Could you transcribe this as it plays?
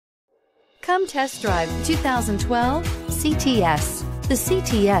Come test drive 2012 CTS. The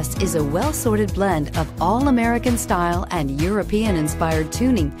CTS is a well-sorted blend of all-American style and European-inspired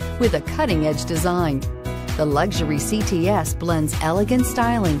tuning with a cutting-edge design. The luxury CTS blends elegant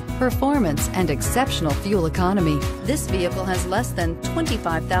styling, performance, and exceptional fuel economy. This vehicle has less than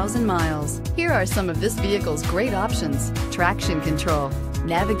 25,000 miles. Here are some of this vehicle's great options: traction control,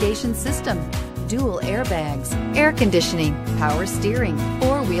 navigation system, dual airbags, air conditioning, power steering,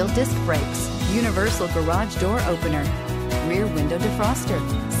 four-wheel disc brakes, universal garage door opener, rear window defroster,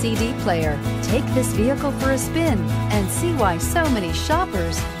 CD player. Take this vehicle for a spin and see why so many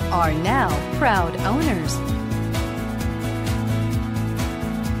shoppers are now proud owners.